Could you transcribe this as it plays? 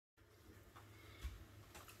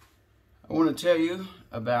I want to tell you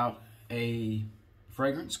about a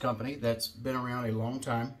fragrance company that's been around a long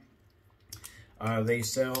time. They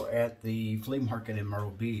sell at the flea market in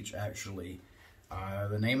Myrtle Beach, actually.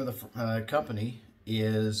 The name of the company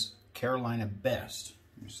is Carolina Best.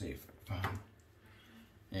 Let me see if I can find.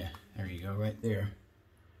 Yeah, there you go, right there.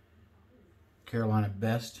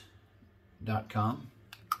 CarolinaBest.com.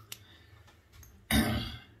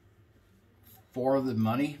 For the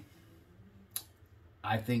money,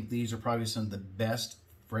 I think these are probably some of the best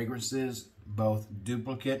fragrances, both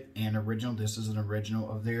duplicate and original. This is an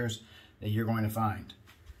original of theirs that you're going to find.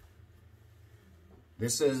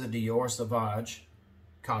 This is a Dior Sauvage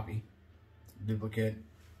copy, duplicate,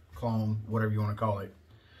 clone, whatever you want to call it.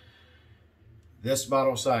 This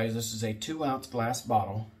bottle size, this is a 2-ounce glass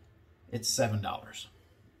bottle. It's $7.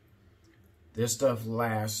 This stuff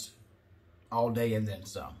lasts all day and then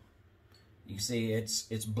some. You see,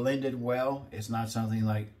 it's blended well. It's not something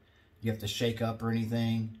like you have to shake up or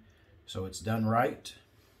anything. So it's done right.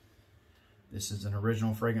 This is an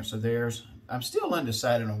original fragrance of theirs. I'm still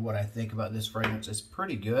undecided on what I think about this fragrance. It's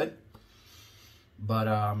pretty good.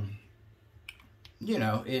 But, you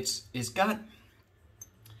know, it's got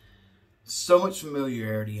so much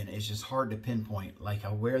familiarity and it's just hard to pinpoint. Like,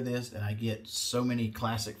 I wear this and I get so many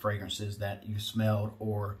classic fragrances that you smelled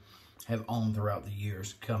or have owned throughout the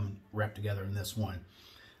years come wrapped together in this one.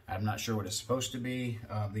 I'm not sure what it's supposed to be.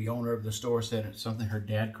 The owner of the store said it's something her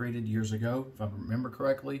dad created years ago, if I remember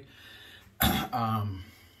correctly. And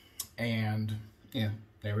yeah,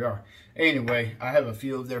 there we are. Anyway, I have a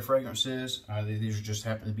few of their fragrances. These just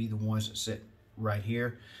happen to be the ones that sit right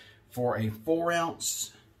here for a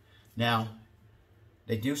 4-ounce. Now,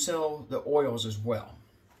 they do sell the oils as well.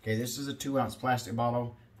 Okay, this is a 2-ounce plastic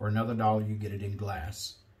bottle. For another $1, you get it in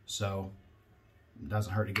glass. So, it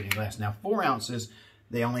doesn't hurt to get in glass. Now, 4 ounces,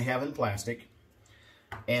 they only have in plastic.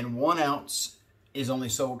 And 1 ounce is only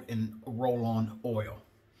sold in roll-on oil.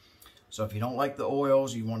 So, if you don't like the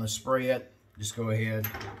oils, you want to spray it, just go ahead.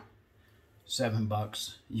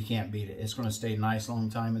 $7. You can't beat it. It's going to stay nice long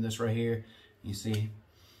time in this right here. You see,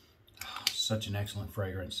 such an excellent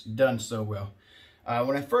fragrance. Done so well.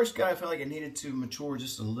 When I first got it, I felt like it needed to mature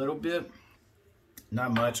just a little bit.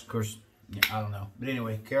 Not much, of course. Yeah, I don't know. But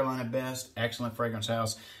anyway, Carolina Best, excellent fragrance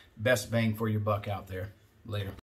house. Best bang for your buck out there. Later.